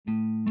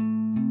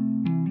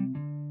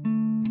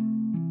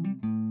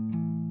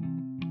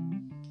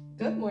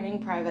Good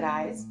morning, Private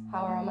Eyes. How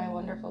are all my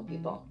wonderful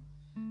people?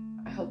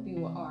 I hope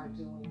you are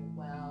doing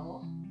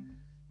well.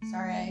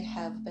 Sorry I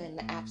have been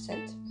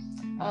absent.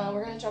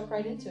 We're going to jump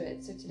right into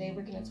it. So today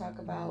we're going to talk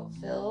about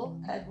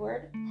Phil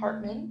Edward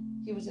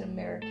Hartman. He was an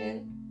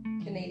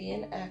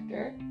American-Canadian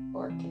actor,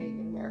 or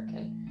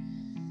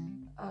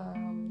Canadian-American.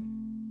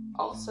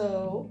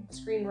 Also a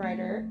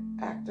screenwriter,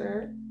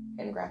 actor,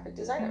 and graphic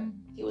designer.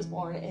 He was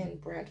born in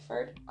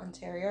Brantford,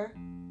 Ontario,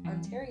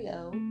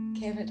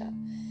 Canada.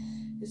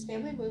 His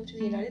family moved to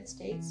the United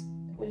States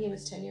when he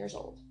was 10 years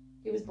old.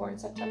 He was born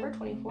September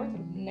 24th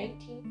of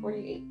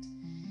 1948.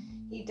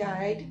 He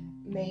died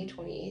May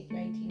 28th,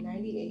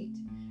 1998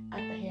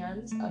 at the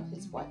hands of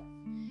his wife.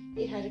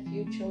 He had a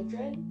few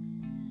children.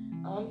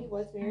 He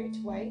was married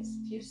twice,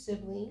 a few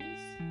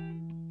siblings.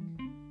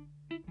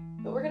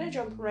 But we're going to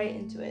jump right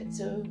into it.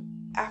 So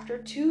after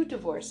 2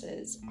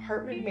 divorces,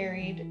 Hartman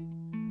married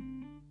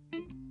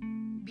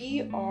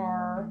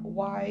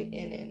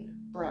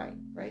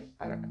Brian, right?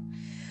 I don't know.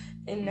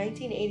 In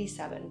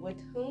 1987,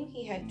 with whom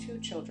he had 2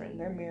 children.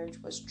 Their marriage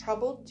was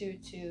troubled due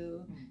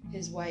to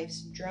his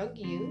wife's drug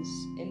use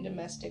and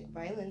domestic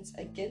violence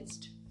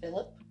against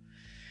Philip,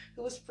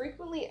 who was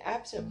frequently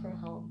absent from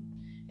home.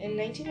 In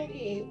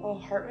 1998, while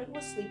Hartman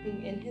was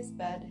sleeping in his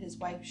bed, his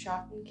wife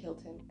shot and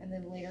killed him, and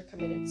then later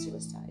committed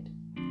suicide.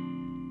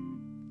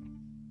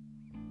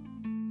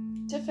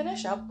 To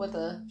finish up with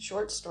a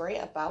short story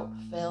about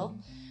Phil,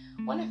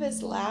 one of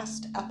his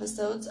last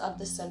episodes of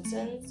The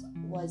Simpsons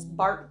was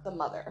Bart the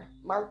Mother,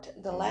 marked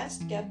the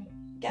last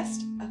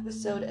guest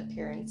episode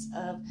appearance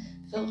of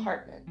Phil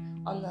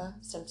Hartman on The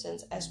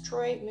Simpsons as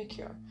Troy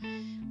McClure.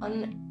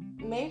 On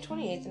May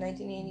 28,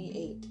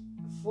 1988,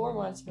 4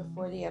 months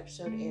before the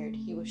episode aired,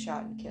 he was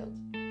shot and killed.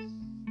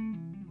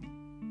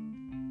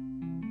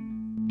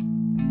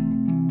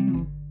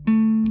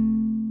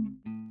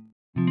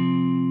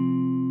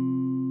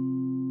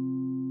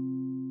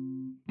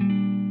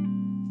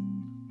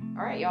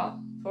 Alright, y'all,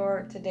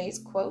 for today's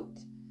quote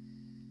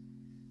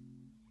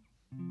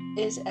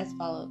is as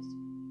follows.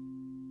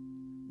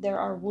 There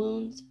are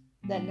wounds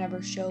that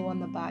never show on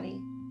the body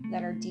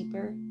that are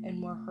deeper and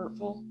more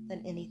hurtful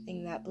than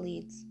anything that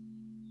bleeds.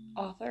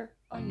 Author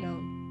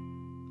unknown.